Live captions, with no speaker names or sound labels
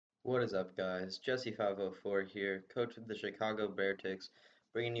What is up, guys? Jesse504 here, coach of the Chicago Bearticks,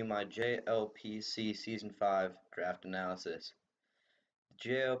 bringing you my JLPC Season 5 draft analysis. The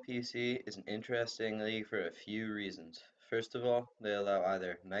JLPC is an interesting league for a few reasons. First of all, they allow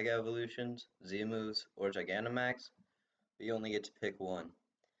either Mega Evolutions, Z-Moves, or Gigantamax, but you only get to pick one.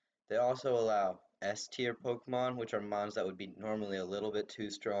 They also allow S-tier Pokemon, which are mons that would be normally a little bit too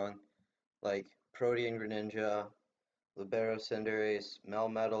strong, like Protean Greninja, Libero Cinderace,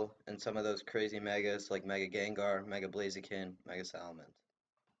 Melmetal, and some of those crazy megas like Mega Gengar, Mega Blaziken, Mega Salamence.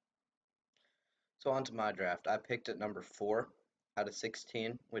 So on to my draft. I picked at number 4 out of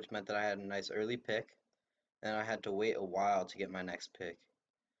 16, which meant that I had a nice early pick, and I had to wait a while to get my next pick.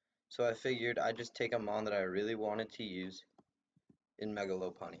 So I figured I'd just take a mon that I really wanted to use in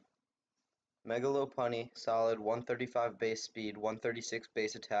Megalopunny. Megalopunny, solid 135 base speed, 136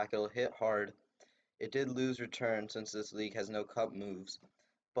 base attack, it'll hit hard. It did lose return since this league has no cup moves,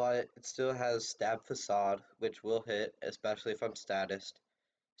 but it still has Stab Facade, which will hit, especially if I'm statist.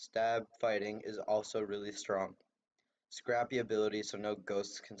 Stab Fighting is also really strong. Scrappy ability, so no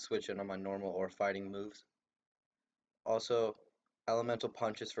ghosts can switch in on my normal or fighting moves. Also, Elemental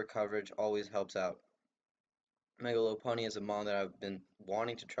Punches for coverage always helps out. Megalopunny is a mon that I've been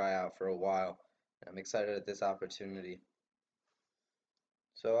wanting to try out for a while, and I'm excited at this opportunity.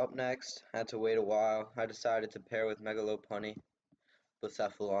 So up next, I had to wait a while. I decided to pair with Megalopunny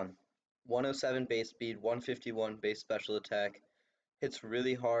Blacephalon. 107 base speed, 151 base special attack. Hits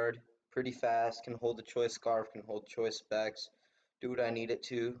really hard, pretty fast, can hold the choice scarf, can hold choice specs, do what I need it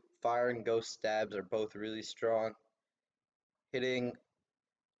to. Fire and ghost stabs are both really strong. Hitting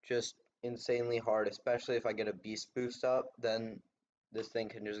just insanely hard, especially if I get a beast boost up, then this thing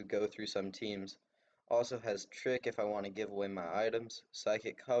can just go through some teams. Also has trick if I want to give away my items,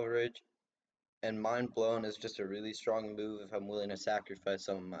 psychic coverage, and mind blown is just a really strong move if I'm willing to sacrifice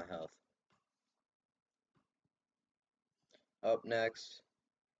some of my health. Up next,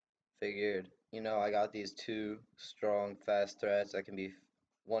 figured, I got these two strong, fast threats that can be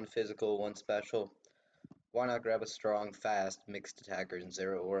one physical, one special. Why not grab a strong, fast, mixed attacker in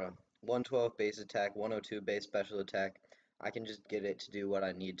Zero Aura? 112 base attack, 102 base special attack. I can just get it to do what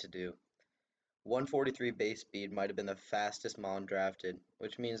I need to do. 143 base speed might have been the fastest mon drafted,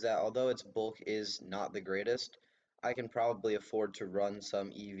 which means that although its bulk is not the greatest, I can probably afford to run some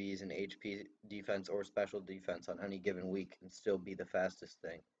EVs in HP defense or special defense on any given week and still be the fastest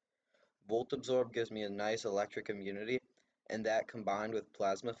thing. Volt Absorb gives me a nice electric immunity, and that combined with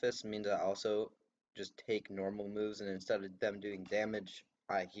Plasma Fist means I also just take normal moves and instead of them doing damage,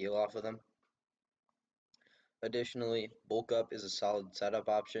 I heal off of them. Additionally, Bulk Up is a solid setup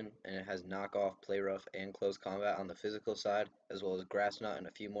option, and it has Knockoff, Play Rough, and Close Combat on the physical side, as well as Grass Knot and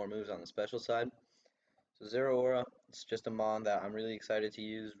a few more moves on the special side. So Zero Aura, it's just a mon that I'm really excited to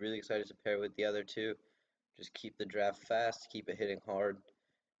use, really excited to pair with the other two. Just keep the draft fast, keep it hitting hard.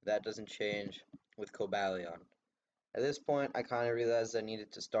 That doesn't change with Cobalion. At this point, I kind of realized I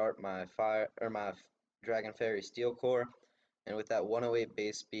needed to start my Dragon Fairy Steel Core, and with that 108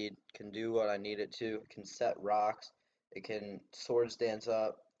 base speed, can do what I need it to. It can set rocks, it can Swords Dance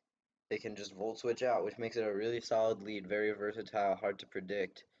up, it can just Volt Switch out, which makes it a really solid lead, very versatile, hard to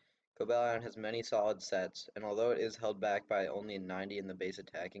predict. Cobalion has many solid sets, and although it is held back by only 90 in the base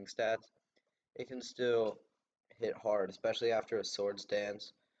attacking stats, it can still hit hard, especially after a Swords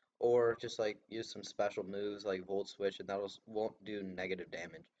Dance, or just like use some special moves like Volt Switch, and that won't do negative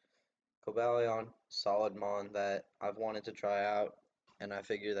damage. Cobalion, solid mon that I've wanted to try out, and I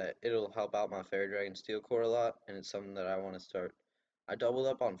figure that it'll help out my Fairy Dragon Steel Core a lot, and it's something that I want to start. I doubled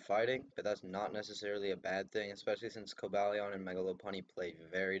up on fighting, but that's not necessarily a bad thing, especially since Cobalion and Megalopunny play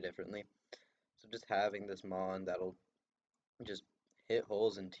very differently. So just having this mon that'll just hit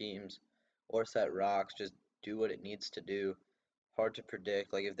holes in teams or set rocks, just do what it needs to do. Hard to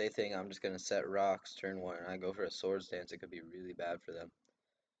predict. Like if they think I'm just gonna set rocks turn one and I go for a Swords Dance, it could be really bad for them.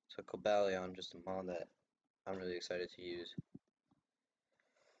 So Cobalion, just a mon that I'm really excited to use.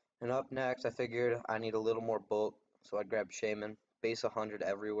 And up next, I figured I need a little more bulk, so I grabbed Shaman. Base 100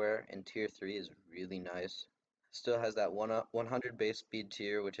 everywhere, and tier 3 is really nice. Still has that 100 base speed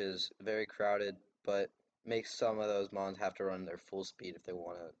tier, which is very crowded, but makes some of those mons have to run their full speed if they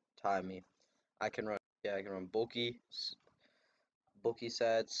want to tie me. I can run bulky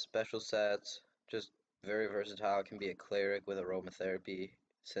sets, special sets, just very versatile. It can be a cleric with aromatherapy,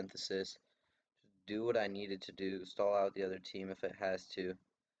 synthesis. Just do what I needed to do, stall out the other team if it has to.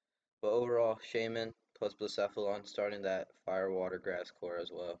 But overall, Shaman plus Blacephalon starting that Fire Water Grass core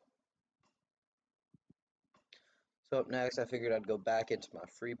as well. So up next, I figured I'd go back into my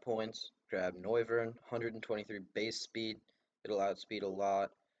free points, grab Noivern, 123 base speed. It'll outspeed a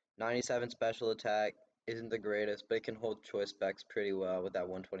lot. 97 special attack isn't the greatest, but it can hold choice specs pretty well with that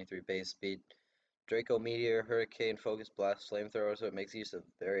 123 base speed. Draco Meteor, Hurricane, Focus Blast, Flamethrower, so it makes use of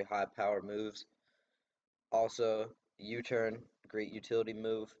very high power moves. Also, U-turn, great utility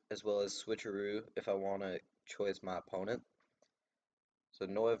move, as well as Switcheroo if I want to choice my opponent. So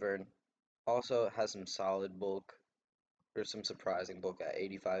Noivern also has some solid bulk, or some surprising bulk at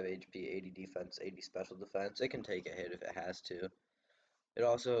 85 HP, 80 defense, 80 special defense. It can take a hit if it has to. It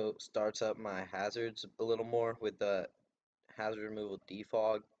also starts up my hazards a little more with the hazard removal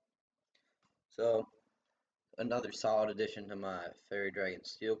defog. So another solid addition to my Fairy Dragon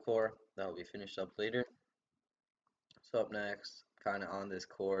Steel Core that will be finished up later. So up next, kind of on this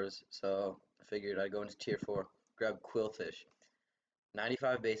cores, so I figured I'd go into tier 4, grab Quillfish.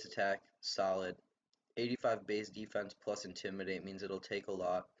 95 base attack, solid. 85 base defense plus intimidate means it'll take a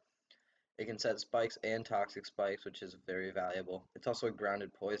lot. It can set spikes and toxic spikes, which is very valuable. It's also a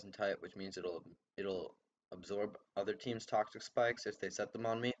grounded poison type, which means it'll absorb other teams' toxic spikes if they set them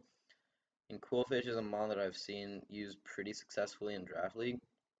on me. And Coolfish is a mon that I've seen used pretty successfully in Draft League,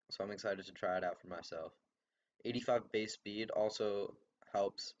 so I'm excited to try it out for myself. 85 base speed also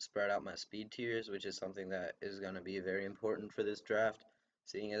helps spread out my speed tiers, which is something that is going to be very important for this draft,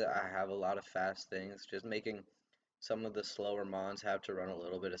 seeing as I have a lot of fast things, just making some of the slower mons have to run a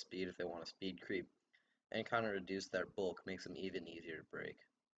little bit of speed if they want to speed creep, and kind of reduce their bulk, makes them even easier to break.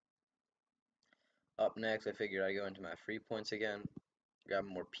 Up next, I figured I'd go into my free points again, grab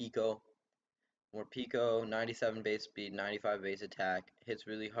more Pico. More Pico, 97 base speed, 95 base attack, hits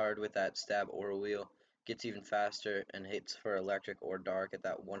really hard with that stab aura wheel, gets even faster, and hits for electric or dark at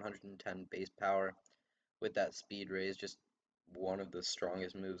that 110 base power with that speed raise, just one of the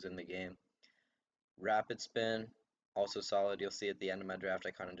strongest moves in the game. Rapid spin, also solid. You'll see at the end of my draft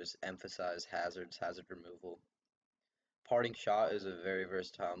I kind of just emphasize hazards, hazard removal. Parting shot is a very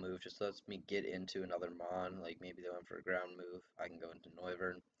versatile move, just lets me get into another mon, like maybe they went for a ground move, I can go into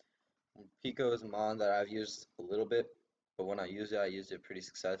Noivern. Pico is a mon that I've used a little bit, but when I used it pretty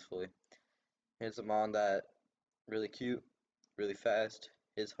successfully. It's a mon that really cute, really fast,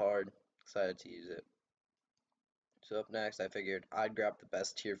 hits hard, excited to use it. So up next, I figured I'd grab the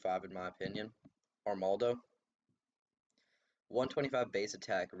best tier 5 in my opinion, Armaldo. 125 base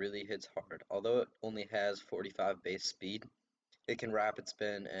attack really hits hard. Although it only has 45 base speed, it can rapid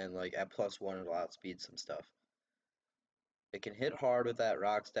spin and like at +1 it'll outspeed some stuff. It can hit hard with that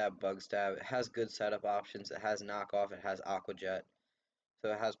rock stab, bug stab. It has good setup options. It has knockoff. It has aqua jet.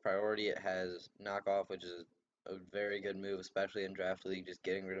 So it has priority. It has knockoff, which is a very good move, especially in draft league. Just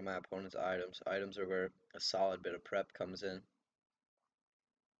getting rid of my opponent's items. Items are where a solid bit of prep comes in.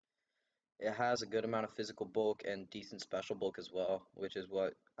 It has a good amount of physical bulk and decent special bulk as well, which is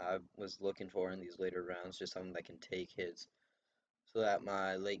what I was looking for in these later rounds. Just something that can take hits, so that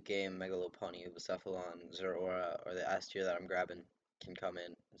my late game Megalopunny, Bucephalon, Zeraora, or the S tier that I'm grabbing can come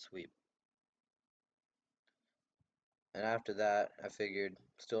in and sweep. And after that, I figured,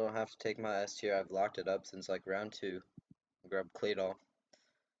 still don't have to take my S tier. I've locked it up since like round 2. Grab Claydol.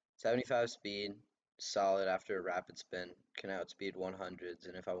 75 speed, solid after a rapid spin. Can outspeed 100s,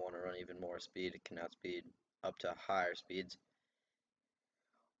 and if I want to run even more speed, it can outspeed up to higher speeds.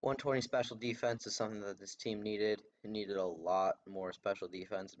 120 special defense is something that this team needed. It needed a lot more special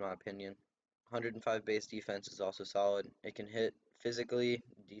defense, in my opinion. 105 base defense is also solid. It can hit physically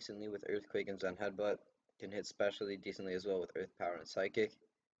decently with Earthquake and Zen Headbutt. Can hit specially decently as well with Earth Power and Psychic.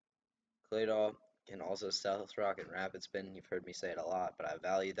 Claydol can also Stealth Rock and Rapid Spin. You've heard me say it a lot, but I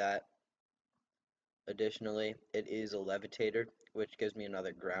value that. Additionally, it is a Levitator, which gives me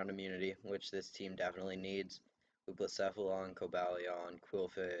another ground immunity, which this team definitely needs. Bucephalon, Cobalion,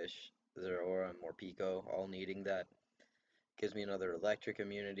 Quillfish, Zeraora, and Morpeko all needing that. Gives me another electric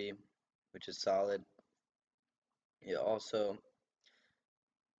immunity, which is solid. It also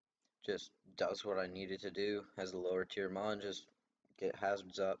just does what I needed to do as a lower tier mon, just get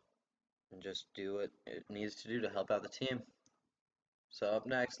hazards up and just do what it needs to do to help out the team. So up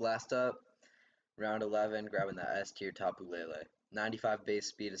next, last up, round 11, grabbing that S tier Tapu Lele. 95 base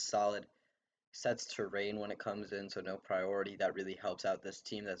speed is solid. Sets terrain when it comes in, so no priority. That really helps out this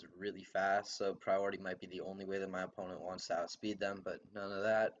team that's really fast, so priority might be the only way that my opponent wants to outspeed them, but none of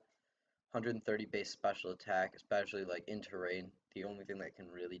that. 130 base special attack, especially like in terrain. The only thing that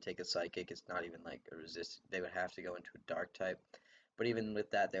can really take a psychic is not even like a resist. They would have to go into a dark type. But even with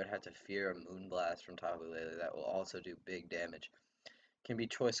that, they would have to fear a Moonblast from Tapu Lele that will also do big damage. Can be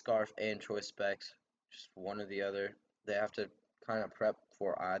Choice Scarf and Choice Specs, just one or the other. They have to kind of prep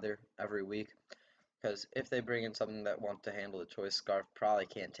for either every week, because if they bring in something that wants to handle a Choice Scarf, probably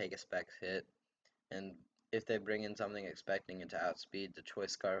can't take a Specs hit, and If they bring in something expecting it to outspeed, the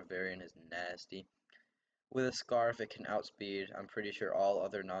choice scarf variant is nasty. With a scarf, it can outspeed, I'm pretty sure, all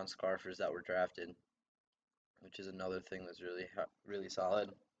other non-scarfers that were drafted, which is another thing that's really solid.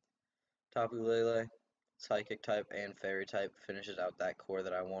 Tapu Lele, Psychic type and Fairy type, finishes out that core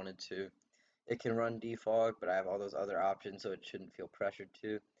that I wanted to. It can run Defog, but I have all those other options, so it shouldn't feel pressured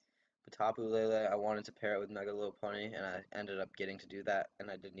to. But Tapu Lele, I wanted to pair it with Mega Lopunny, and I ended up getting to do that,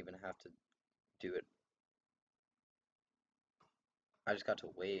 and I didn't even have to do it. I just got to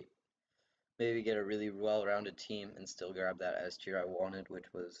wait. Maybe get a really well-rounded team and still grab that S tier I wanted, which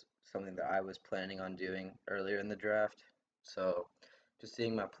was something that I was planning on doing earlier in the draft. So just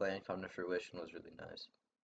seeing my plan come to fruition was really nice.